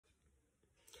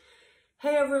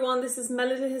Hey everyone, this is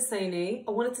Melody Hossaini.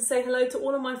 I wanted to say hello to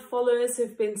all of my followers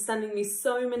who've been sending me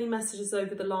so many messages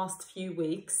over the last few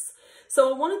weeks.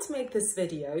 So I wanted to make this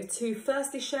video to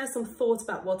firstly share some thoughts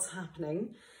about what's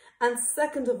happening, and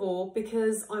second of all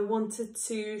because I wanted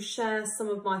to share some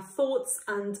of my thoughts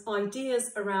and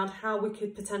ideas around how we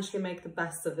could potentially make the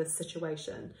best of this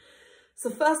situation. So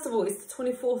first of all, it's the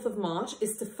 24th of March.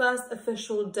 It's the first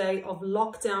official day of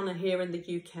lockdown here in the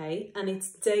UK, and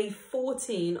it's day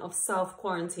 14 of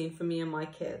self-quarantine for me and my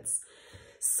kids.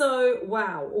 So,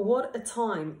 wow, what a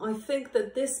time. I think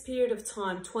that this period of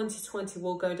time, 2020,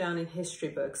 will go down in history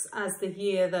books as the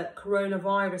year that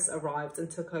coronavirus arrived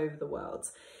and took over the world.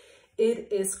 It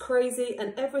is crazy,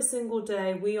 and every single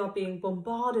day we are being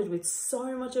bombarded with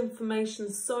so much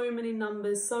information, so many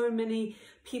numbers, so many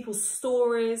people's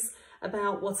stories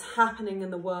about what's happening in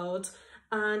the world,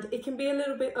 and it can be a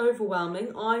little bit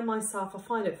overwhelming. I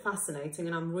find it fascinating,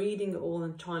 and I'm reading it all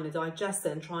and trying to digest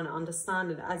it and trying to understand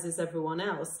it, as is everyone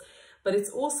else. But it's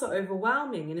also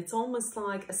overwhelming, and it's almost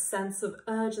like a sense of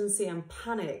urgency and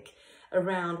panic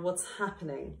around what's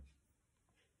happening.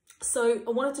 So I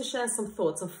wanted to share some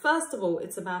thoughts. And first of all,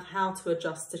 it's about how to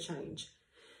adjust to change.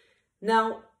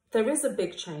 Now, there is a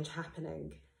big change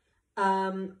happening.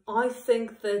 I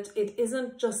think that it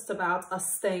isn't just about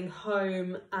us staying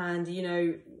home and,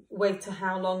 wait to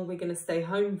how long we're going to stay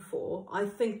home for. I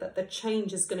think that the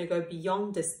change is going to go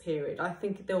beyond this period. I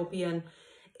think there will be an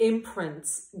imprint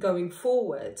going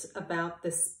forward about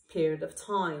this period of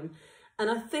time. And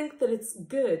I think that it's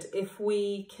good if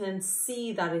we can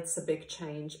see that it's a big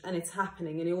change and it's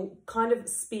happening, and it will kind of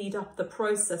speed up the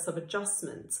process of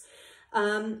adjustment.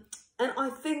 And I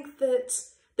think that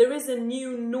there is a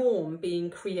new norm being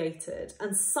created,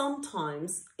 and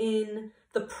sometimes in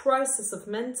the process of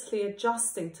mentally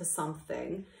adjusting to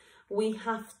something, we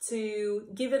have to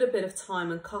give it a bit of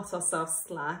time and cut ourselves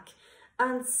slack.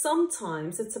 And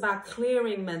sometimes it's about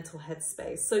clearing mental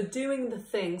headspace, so doing the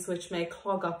things which may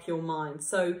clog up your mind.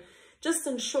 So just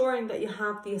ensuring that you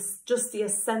have just the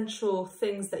essential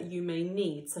things that you may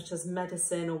need, such as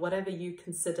medicine or whatever you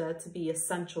consider to be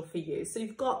essential for you. So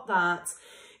you've got that.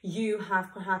 You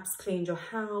have perhaps cleaned your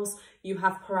house, you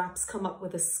have perhaps come up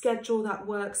with a schedule that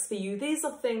works for you. These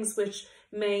are things which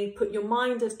may put your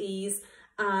mind at ease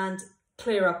and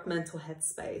clear up mental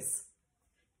headspace.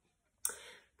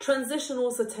 Transition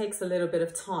also takes a little bit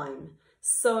of time.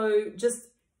 So just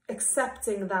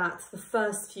accepting that the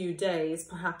first few days,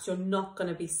 perhaps you're not going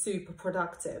to be super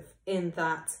productive, in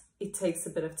that it takes a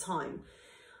bit of time.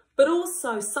 But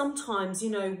also sometimes,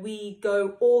 we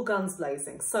go all guns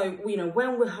blazing. So,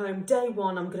 when we're home, day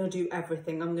one, I'm going to do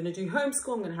everything. I'm going to do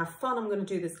homeschool. I'm going to have fun. I'm going to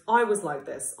do this. I was like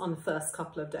this on the first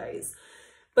couple of days.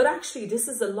 But actually, this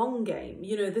is a long game.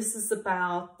 This is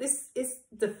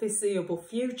the foreseeable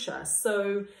future.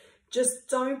 So just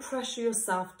don't pressure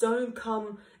yourself. Don't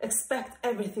expect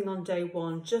everything on day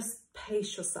one. Just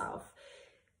pace yourself.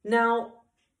 Now,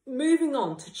 moving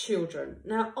on to children.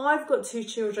 Now, I've got two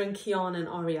children, Kian and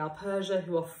Ariel Persia,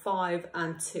 who are 5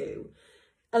 and 2.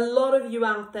 A lot of you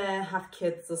out there have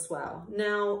kids as well.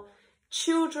 Now,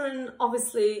 children,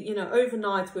 obviously,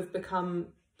 overnight we've become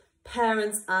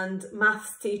parents and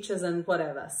maths teachers and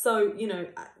whatever. So,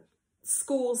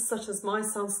 schools such as my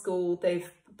son's school,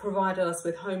 they've provided us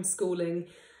with homeschooling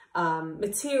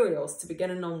materials to be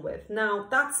getting on with. Now,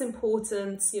 that's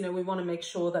important. We want to make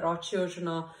sure that our children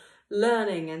are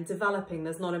learning and developing.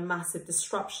 There's not a massive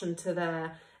disruption to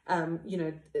their,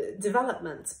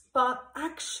 development. But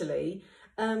actually,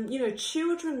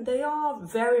 children, they are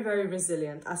very, very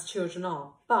resilient, as children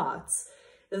are, but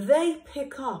they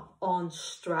pick up on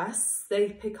stress, they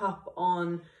pick up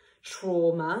on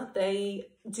trauma, they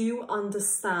do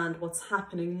understand what's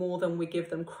happening more than we give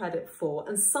them credit for.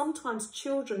 And sometimes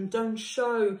children don't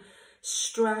show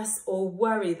stress or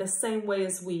worry the same way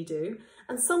as we do.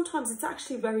 And sometimes it's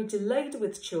actually very delayed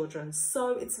with children.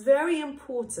 So it's very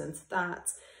important that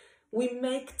we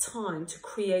make time to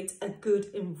create a good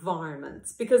environment,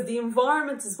 because the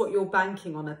environment is what you're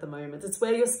banking on at the moment. It's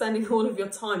where you're spending all of your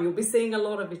time. You'll be seeing a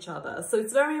lot of each other. So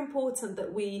it's very important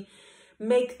that we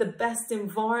make the best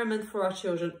environment for our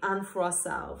children and for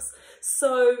ourselves.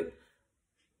 So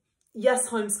yes,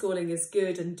 homeschooling is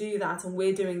good, and do that, and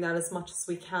we're doing that as much as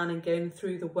we can and going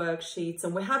through the worksheets,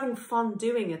 and we're having fun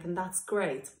doing it, and that's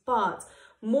great. But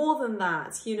more than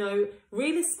that,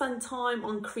 really spend time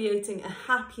on creating a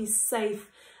happy, safe,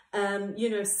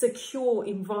 secure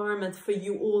environment for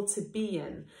you all to be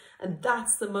in. And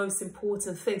that's the most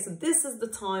important thing. So this is the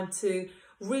time to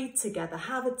read together,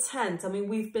 have a tent. I mean,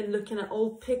 we've been looking at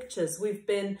old pictures. We've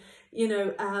been,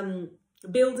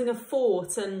 building a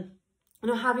fort and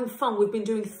having fun. We've been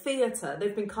doing theatre.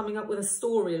 They've been coming up with a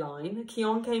storyline.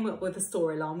 Keon came up with a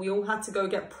storyline. We all had to go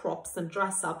get props and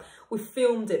dress up. We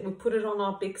filmed it. We put it on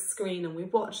our big screen and we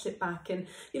watched it back. And,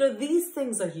 these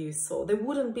things are useful. They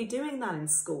wouldn't be doing that in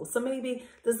school. So maybe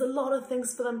there's a lot of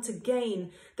things for them to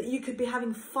gain that you could be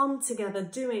having fun together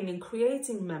doing and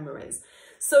creating memories.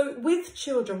 So with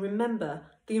children, remember,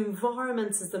 the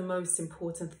environment is the most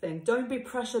important thing. Don't be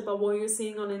pressured by what you're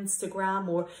seeing on Instagram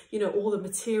or, all the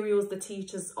materials the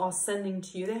teachers are sending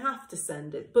to you. They have to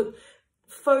send it, but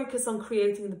focus on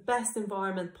creating the best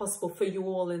environment possible for you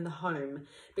all in the home,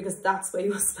 because that's where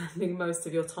you're spending most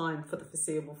of your time for the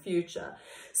foreseeable future.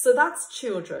 So that's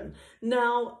children.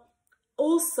 Now,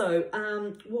 also,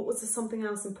 what was something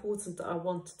else important that I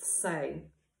wanted to say?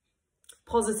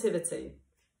 Positivity.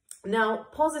 Now,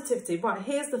 positivity, right,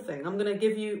 here's the thing. I'm going to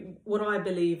give you what I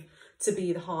believe to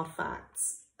be the hard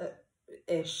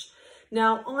facts-ish.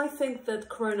 Now, I think that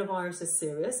coronavirus is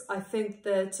serious. I think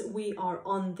that we are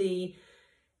on the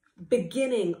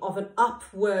beginning of an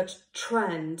upward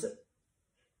trend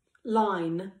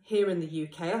line here in the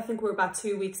UK. I think we're about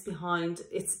 2 weeks behind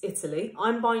Italy.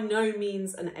 I'm by no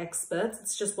means an expert.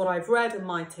 It's just what I've read and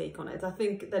my take on it. I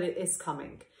think that it is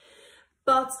coming.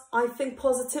 But I think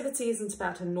positivity isn't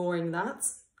about ignoring that.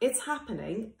 It's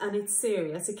happening and it's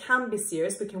serious. It can be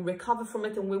serious. We can recover from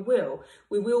it and we will.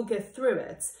 We will get through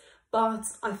it.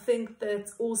 But I think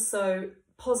that also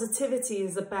positivity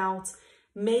is about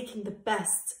making the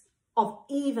best of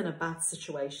even a bad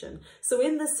situation. So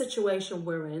in this situation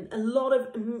we're in, a lot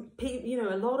of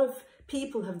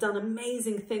people have done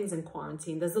amazing things in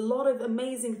quarantine. There's a lot of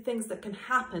amazing things that can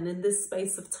happen in this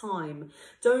space of time.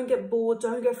 Don't get bored,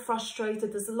 don't get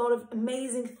frustrated. There's a lot of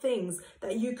amazing things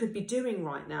that you could be doing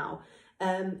right now.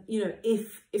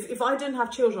 If I didn't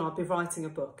have children, I'd be writing a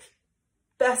book.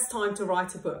 Best time to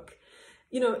write a book.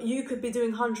 You could be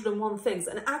doing 101 things.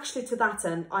 And actually to that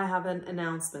end, I have an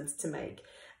announcement to make.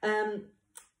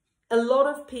 A lot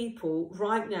of people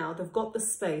right now, they've got the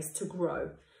space to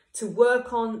grow, to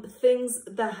work on things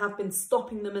that have been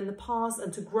stopping them in the past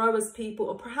and to grow as people,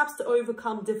 or perhaps to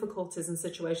overcome difficulties and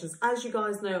situations. As you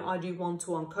guys know, I do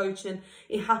one-to-one coaching.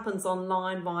 It happens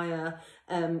online via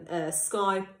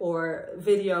Skype or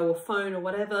video or phone or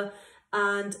whatever.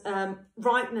 And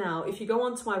right now, if you go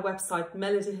onto my website,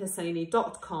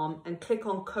 melodyhossaini.com, and click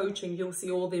on coaching, you'll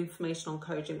see all the information on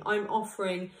coaching. I'm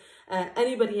offering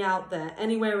anybody out there,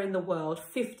 anywhere in the world,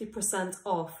 50%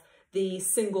 off the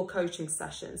single coaching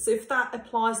session. So if that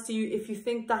applies to you, if you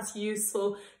think that's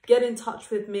useful, get in touch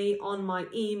with me on my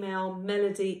email,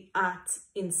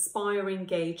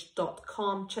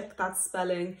 melody@inspireengage.com. Check that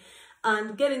spelling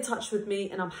and get in touch with me,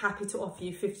 and I'm happy to offer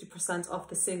you 50% off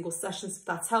the single sessions if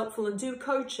that's helpful. And do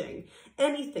coaching,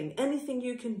 anything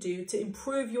you can do to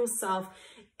improve yourself,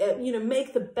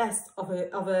 make the best of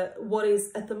what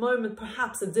is at the moment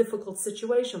perhaps a difficult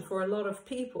situation for a lot of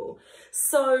people.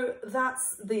 So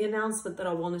that's the announcement that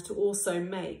I wanted to also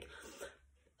make.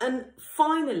 And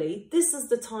finally, this is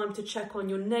the time to check on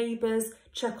your neighbours,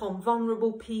 check on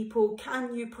vulnerable people.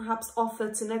 Can you perhaps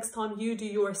offer to, next time you do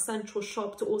your essential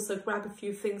shop, to also grab a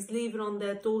few things, leave it on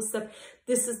their doorstep?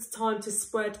 This is the time to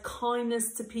spread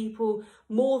kindness to people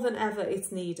more than ever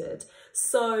it's needed.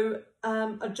 So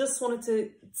I just wanted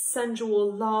to send you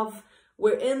all love.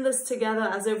 We're in this together,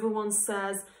 as everyone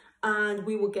says, and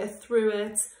we will get through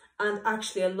it. And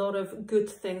actually a lot of good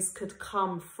things could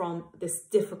come from this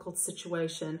difficult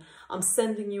situation. I'm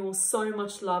sending you all so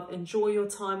much love. Enjoy your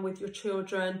time with your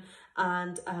children.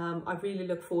 And I really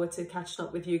look forward to catching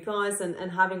up with you guys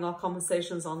and having our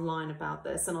conversations online about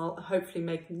this. And I'll hopefully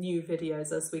make new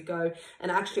videos as we go.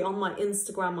 And actually on my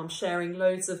Instagram, I'm sharing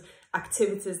loads of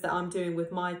activities that I'm doing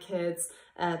with my kids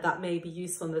that may be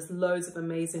useful. And there's loads of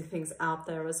amazing things out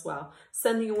there as well.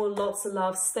 Sending you all lots of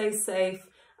love. Stay safe.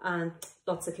 And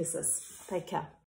lots of kisses. Take care.